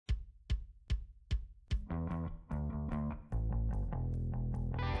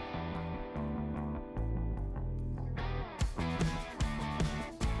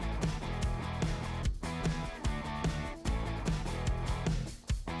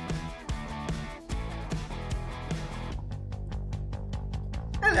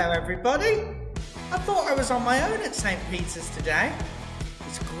Hello everybody. I thought I was on my own at St. Peter's today.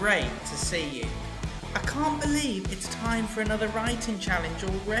 It's great to see you. I can't believe it's time for another writing challenge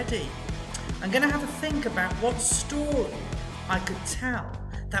already. I'm going to have a think about what story I could tell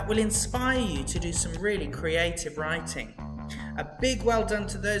that will inspire you to do some really creative writing. A big well done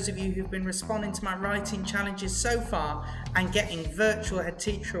to those of you who've been responding to my writing challenges so far and getting Virtual Head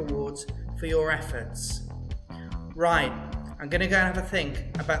Teacher Awards for your efforts. Right, I'm going to go and have a think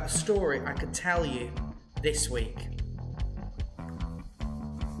about the story I could tell you this week.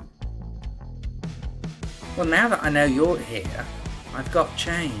 Well, now that I know you're here, I've got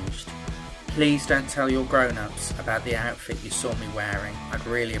changed. Please don't tell your grown-ups about the outfit you saw me wearing. I'd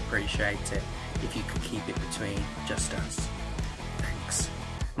really appreciate it if you could keep it between just us. Thanks.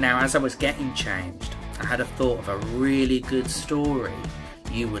 Now, as I was getting changed, I had a thought of a really good story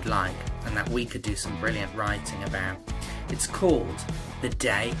you would like and that we could do some brilliant writing about. It's called The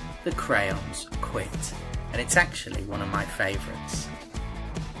Day the Crayons Quit, and it's actually one of my favourites.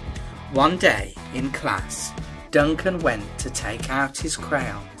 One day in class, Duncan went to take out his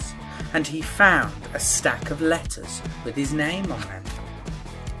crayons and he found a stack of letters with his name on them.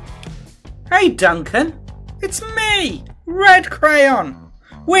 Hey Duncan, it's me, Red Crayon.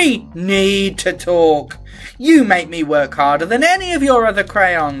 We need to talk. You make me work harder than any of your other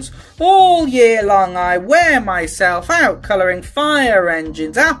crayons. All year long I wear myself out colouring fire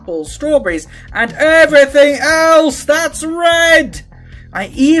engines, apples, strawberries and everything else that's red. I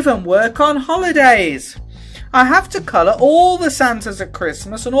even work on holidays. I have to colour all the Santas at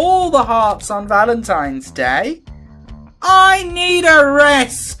Christmas and all the hearts on Valentine's Day. I need a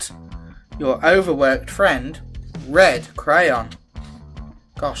rest. Your overworked friend, Red Crayon.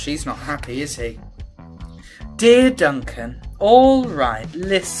 Gosh, he's not happy, is he? Dear Duncan, all right,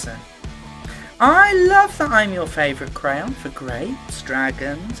 listen. I love that I'm your favourite crayon for grapes,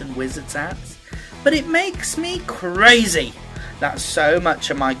 dragons and wizard's hats, but it makes me crazy that so much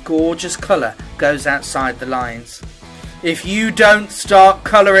of my gorgeous colour goes outside the lines. If you don't start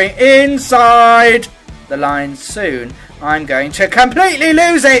colouring inside the lines soon, I'm going to completely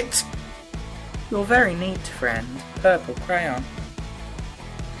lose it. Your very neat friend, Purple Crayon.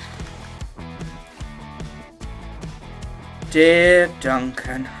 Dear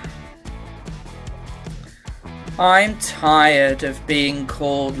Duncan, I'm tired of being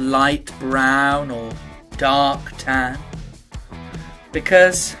called light brown or dark tan,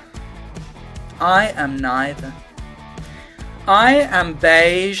 because I am neither. I am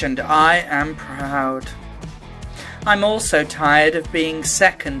beige and I am proud. I'm also tired of being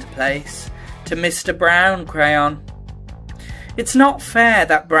second place to Mr. Brown Crayon. It's not fair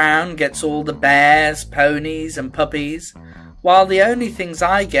that Brown gets all the bears, ponies and puppies, while the only things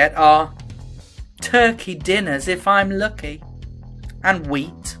I get are turkey dinners if I'm lucky, and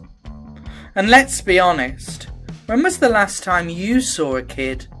wheat. And let's be honest, when was the last time you saw a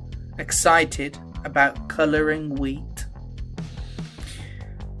kid excited about colouring wheat?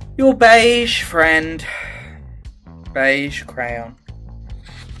 Your beige friend, Beige Crayon.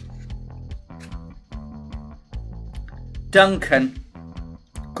 Duncan,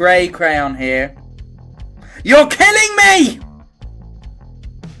 Grey Crayon here. You're killing me!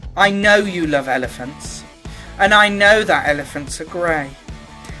 I know you love elephants, and I know that elephants are grey,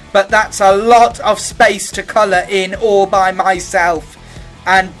 but that's a lot of space to colour in all by myself.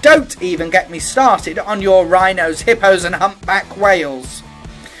 And don't even get me started on your rhinos, hippos and humpback whales.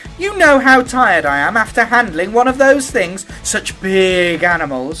 You know how tired I am after handling one of those things, such big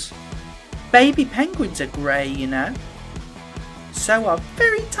animals. Baby penguins are grey, you know. So are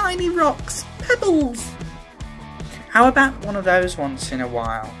very tiny rocks, pebbles. How about one of those once in a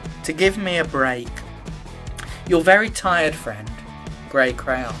while, to give me a break? Your very tired friend, Grey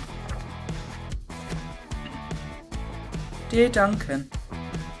Crayon. Dear Duncan,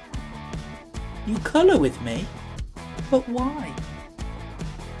 you colour with me, but why?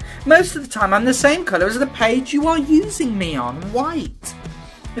 Most of the time I'm the same colour as the page you are using me on, white.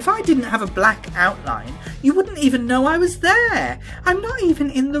 If I didn't have a black outline, you wouldn't even know I was there. I'm not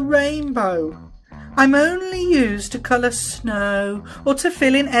even in the rainbow. I'm only used to colour snow or to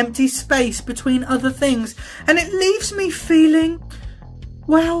fill in empty space between other things, and it leaves me feeling,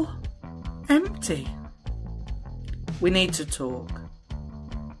 well, empty. We need to talk.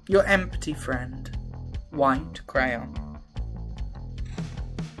 Your empty friend, White Crayon.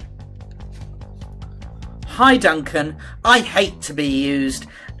 Hi Duncan, I hate to be used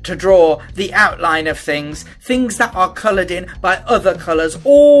to draw the outline of things that are coloured in by other colours,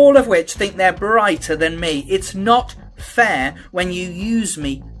 all of which think they're brighter than me. It's not fair when you use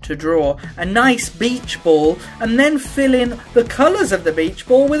me to draw a nice beach ball and then fill in the colours of the beach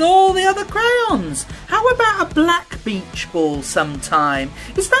ball with all the other crayons. How about a black beach ball sometime?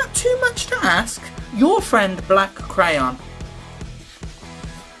 Is that too much to ask? Your friend Black Crayon.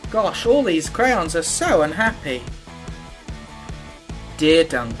 Gosh, all these crayons are so unhappy. Dear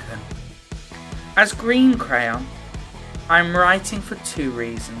Duncan, as Green Crayon, I'm writing for 2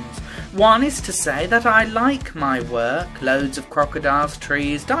 reasons. One is to say that I like my work, loads of crocodiles,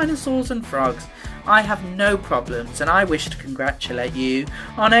 trees, dinosaurs and frogs. I have no problems and I wish to congratulate you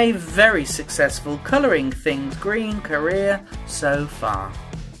on a very successful colouring things green career so far.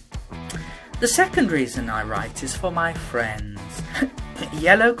 The second reason I write is for my friends,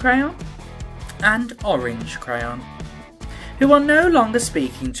 Yellow Crayon and Orange Crayon, who are no longer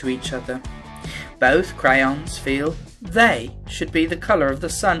speaking to each other. Both crayons feel they should be the colour of the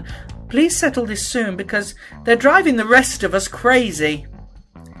sun. Please settle this soon because they're driving the rest of us crazy.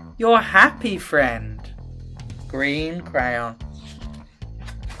 Your happy friend, Green Crayon.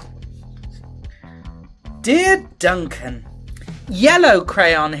 Dear Duncan, Yellow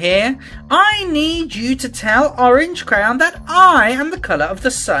Crayon here. I need you to tell Orange Crayon that I am the colour of the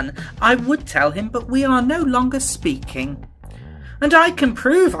sun. I would tell him, but we are no longer speaking. And I can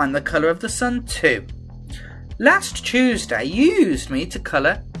prove I'm the colour of the sun too. Last Tuesday you used me to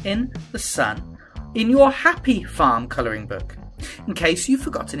colour in the sun in your Happy Farm colouring book. In case you've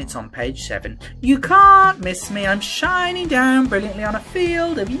forgotten, it's on page 7. You can't miss me, I'm shining down brilliantly on a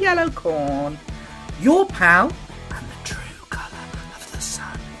field of yellow corn. Your pal and the true colour of the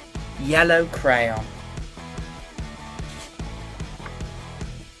sun, Yellow Crayon.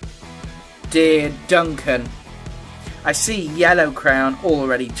 Dear Duncan, I see Yellow Crayon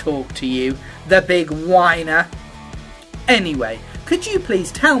already talked to you, the big whiner. Anyway, could you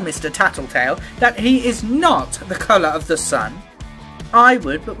please tell Mr. Tattletale that he is not the colour of the sun? I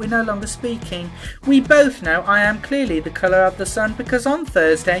would, but we're no longer speaking. We both know I am clearly the colour of the sun because on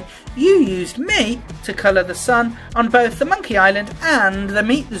Thursday you used me to colour the sun on both the Monkey Island and the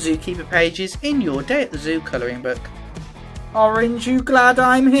Meet the Zookeeper pages in your Day at the Zoo colouring book. Orange, you glad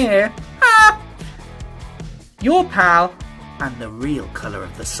I'm here? Ha! Your pal and the real colour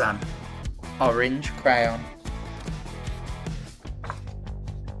of the sun, Orange Crayon.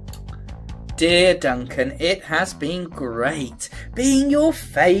 Dear Duncan, it has been great being your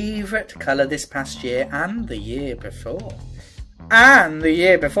favourite colour this past year and the year before. And the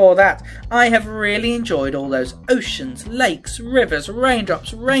year before that, I have really enjoyed all those oceans, lakes, rivers,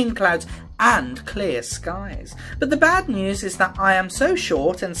 raindrops, rain clouds and clear skies. But the bad news is that I am so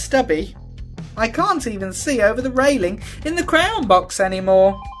short and stubby, I can't even see over the railing in the crayon box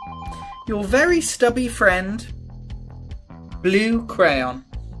anymore. Your very stubby friend, Blue Crayon.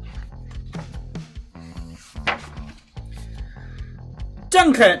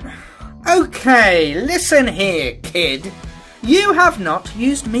 Duncan, okay, listen here, kid. You have not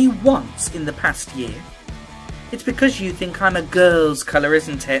used me once in the past year. It's because you think I'm a girl's colour,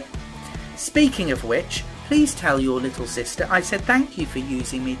 isn't it? Speaking of which, please tell your little sister I said thank you for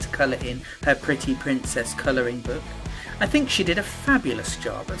using me to colour in her Pretty Princess colouring book. I think she did a fabulous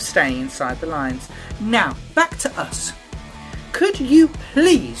job of staying inside the lines. Now, back to us. Could you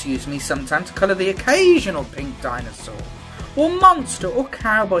please use me sometime to colour the occasional pink dinosaur? Or monster or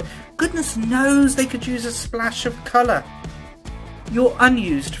cowboy? Goodness knows they could use a splash of colour. Your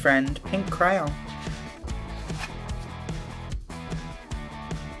unused friend, Pink Crayon.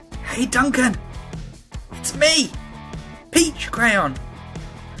 Hey Duncan, it's me, Peach Crayon.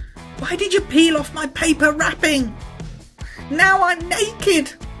 Why did you peel off my paper wrapping? Now I'm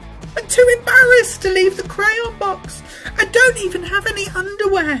naked. I'm too embarrassed to leave the crayon box. I don't even have any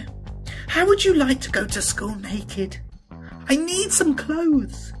underwear. How would you like to go to school naked? I need some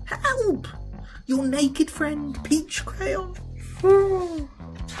clothes. Help! Your naked friend, Peach Crayon.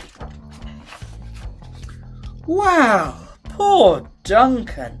 Wow, poor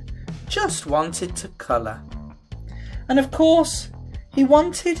Duncan just wanted to colour. And of course, he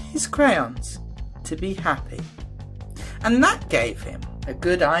wanted his crayons to be happy. And that gave him a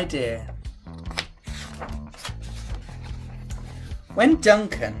good idea. When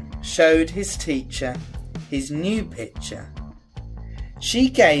Duncan showed his teacher his new picture, she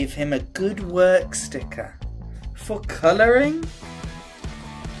gave him a good work sticker for colouring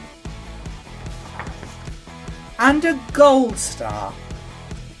and a gold star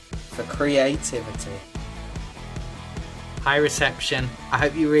for creativity. Hi reception, I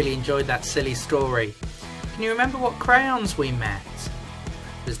hope you really enjoyed that silly story. Can you remember what crayons we met?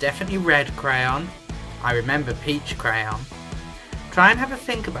 There's definitely Red Crayon. I remember Peach Crayon. Try and have a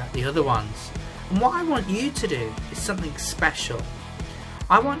think about the other ones. And what I want you to do is something special.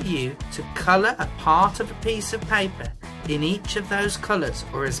 I want you to colour a part of a piece of paper in each of those colours,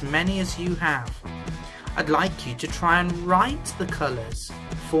 or as many as you have. I'd like you to try and write the colours,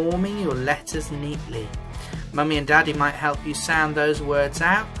 forming your letters neatly. Mummy and Daddy might help you sound those words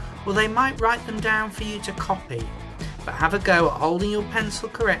out, or they might write them down for you to copy. But have a go at holding your pencil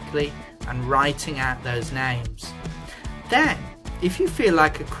correctly and writing out those names. Then, if you feel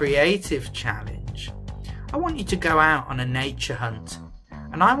like a creative challenge, I want you to go out on a nature hunt,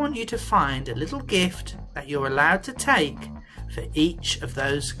 and I want you to find a little gift that you're allowed to take for each of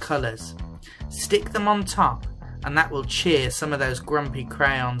those colours. Stick them on top, and that will cheer some of those grumpy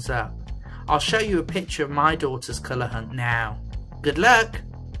crayons up. I'll show you a picture of my daughter's colour hunt now. Good luck!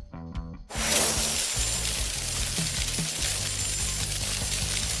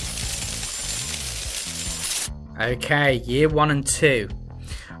 Okay, year 1 and 2.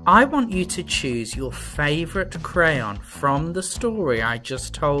 I want you to choose your favourite crayon from the story I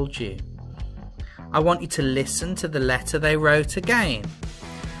just told you. I want you to listen to the letter they wrote again.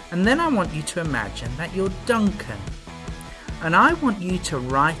 And then I want you to imagine that you're Duncan. And I want you to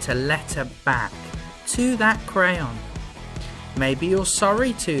write a letter back to that crayon. Maybe you're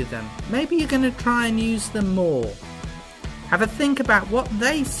sorry to them. Maybe you're going to try and use them more. Have a think about what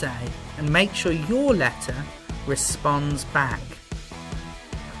they say and make sure your letter responds back.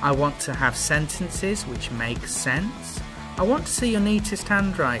 I want to have sentences which make sense. I want to see your neatest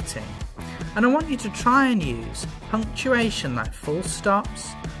handwriting. And I want you to try and use punctuation like full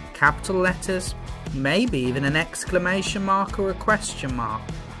stops, capital letters, maybe even an exclamation mark or a question mark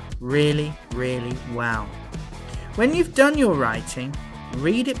really, really well. When you've done your writing,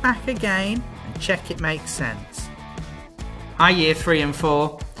 read it back again and check it makes sense. Hi year 3 and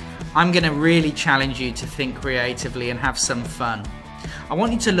 4. I'm going to really challenge you to think creatively and have some fun. I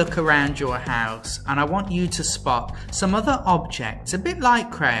want you to look around your house and I want you to spot some other objects, a bit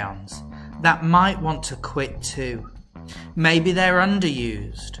like crayons, that might want to quit too. Maybe they're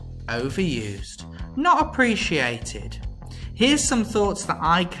underused, overused, not appreciated. Here's some thoughts that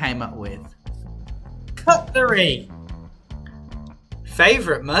I came up with. Cutlery,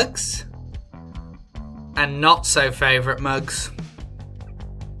 favourite mugs, and not so favourite mugs.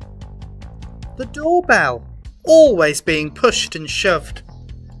 The doorbell, always being pushed and shoved.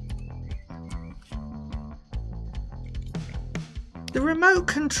 The remote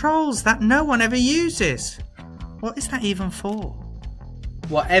controls that no one ever uses. What is that even for?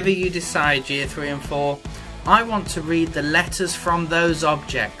 Whatever you decide, year 3 and 4, I want to read the letters from those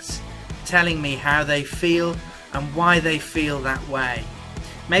objects, telling me how they feel and why they feel that way.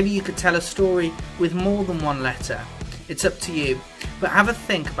 Maybe you could tell a story with more than one letter. It's up to you, but have a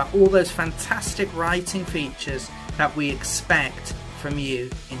think about all those fantastic writing features that we expect from you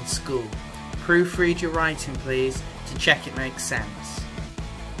in school. Proofread your writing please to check it makes sense.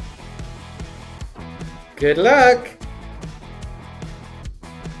 Good luck!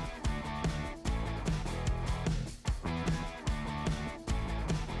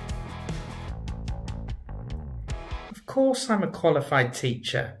 Of course I'm a qualified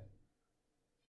teacher.